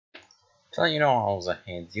So you know all the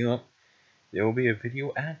hands you up. There will be a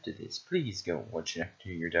video after this. Please go watch it after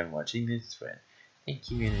you're done watching this one. Thank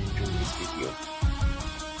you and enjoy this video.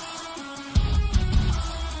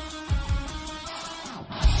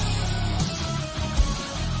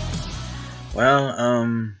 Well,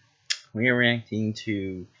 we are reacting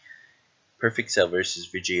to Perfect Cell vs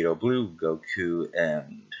Vegito Blue, Goku,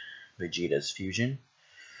 and Vegeta's fusion.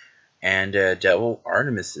 And Devil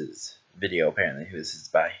Artemis's video, apparently, who this is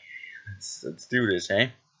by. Let's do this, eh?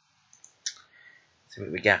 Let's see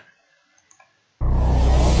what we got.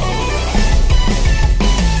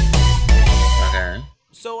 Okay.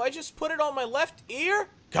 So I just put it on my left ear?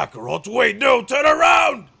 Kakarot, wait, no, turn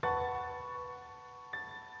around!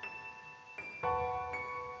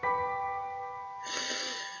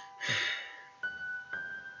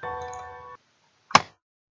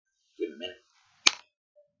 Give it a minute.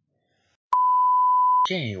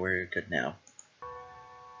 Okay, we're good now.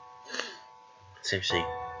 Seriously.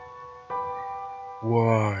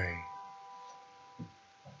 Why?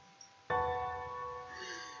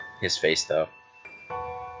 His face, though.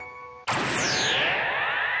 Yeah.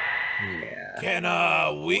 Can,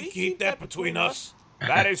 we keep that between us?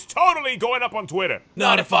 That is totally going up on Twitter.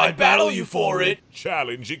 Not if I battle you for it.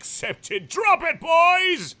 Challenge accepted. Drop it,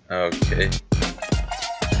 boys! Okay.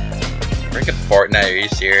 Freaking Fortnite, are you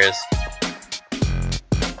serious?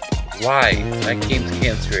 Why? That game's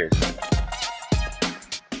cancerous.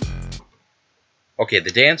 Okay,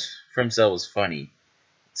 the dance from Cell was funny.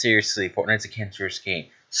 Seriously, Fortnite's a cancerous game.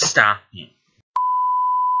 Stop it.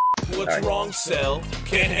 What's wrong, Cell?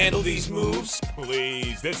 Can't handle these moves?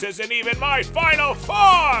 Please, this isn't even my final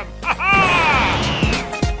form!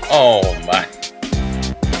 Ha-ha! Oh my.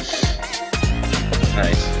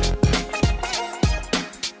 Nice.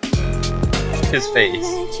 His face.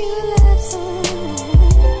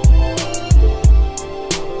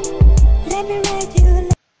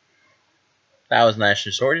 That was nice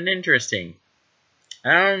and short and interesting.